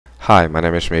Hi, my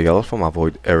name is Miguel from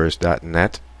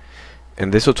avoiderrors.net.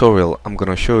 In this tutorial, I'm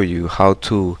going to show you how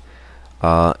to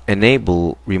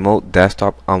enable remote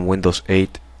desktop on Windows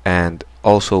 8 and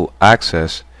also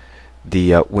access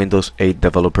the Windows 8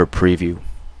 developer preview.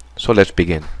 So let's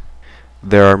begin.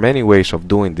 There are many ways of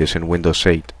doing this in Windows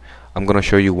 8. I'm going to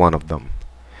show you one of them.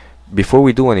 Before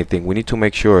we do anything, we need to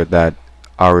make sure that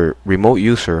our remote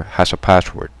user has a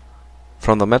password.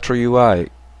 From the Metro UI,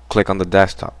 click on the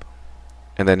desktop.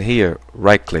 And then here,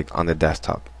 right click on the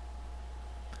desktop.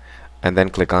 And then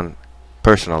click on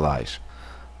Personalize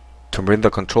to bring the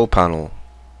control panel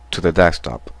to the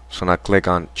desktop. So now click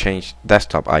on Change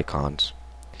Desktop Icons.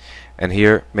 And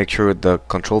here, make sure the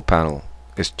control panel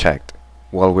is checked.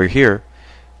 While we're here,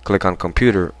 click on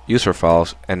Computer, User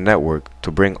Files, and Network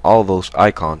to bring all those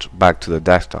icons back to the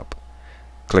desktop.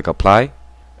 Click Apply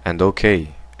and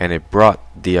OK. And it brought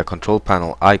the control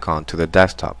panel icon to the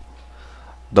desktop.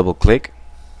 Double click.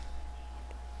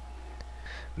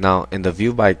 Now in the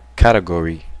View by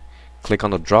Category, click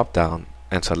on the drop down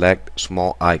and select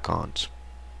Small Icons.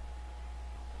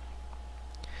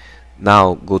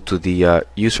 Now go to the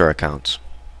User Accounts.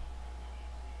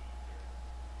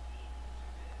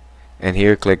 And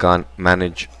here click on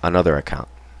Manage Another Account.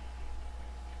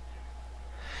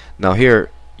 Now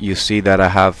here you see that I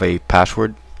have a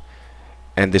password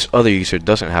and this other user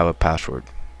doesn't have a password.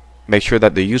 Make sure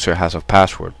that the user has a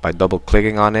password by double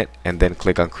clicking on it and then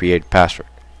click on Create Password.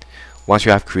 Once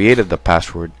you have created the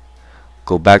password,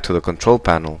 go back to the control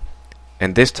panel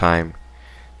and this time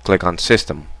click on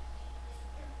System.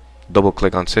 Double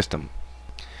click on System.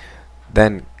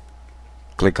 Then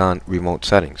click on Remote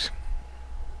Settings.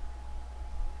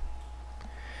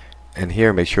 And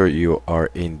here make sure you are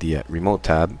in the Remote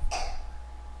tab.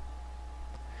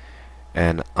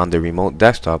 And on the Remote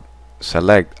Desktop,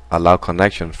 select Allow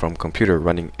Connection from computer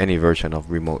running any version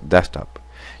of Remote Desktop.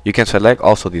 You can select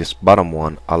also this bottom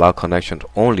one, Allow Connections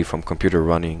only from computer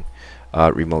running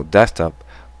Remote Desktop,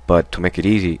 but to make it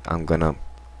easy, I'm gonna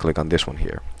click on this one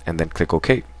here and then click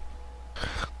OK.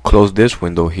 Close this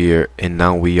window here, and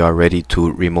now we are ready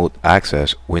to remote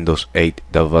access Windows 8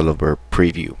 Developer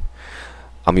Preview.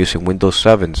 I'm using Windows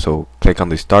 7, so click on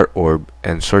the Start orb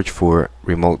and search for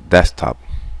Remote Desktop.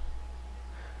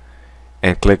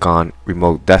 And click on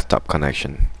Remote Desktop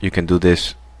Connection. You can do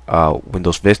this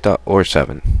Windows Vista or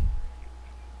 7.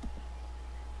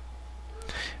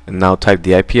 And now type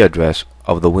the IP address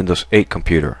of the Windows 8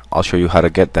 computer. I'll show you how to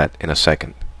get that in a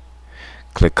second.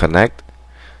 Click Connect.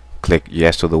 Click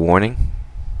Yes to the warning.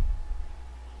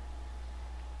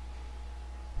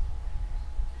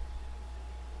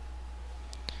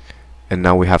 And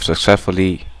now we have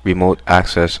successfully remote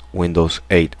access Windows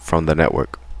 8 from the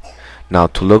network. Now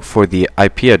to look for the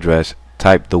IP address,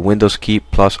 type the Windows key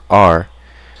plus R.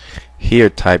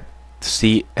 Here type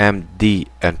CMD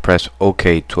and press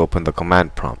OK to open the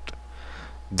command prompt.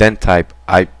 Then type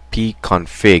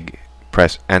ipconfig,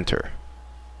 press Enter.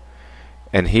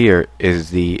 And here is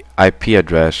the IP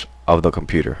address of the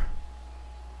computer.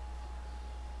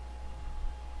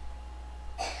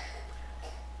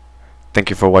 Thank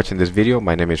you for watching this video.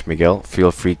 My name is Miguel.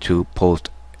 Feel free to post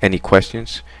any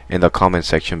questions in the comment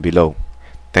section below.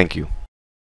 Thank you.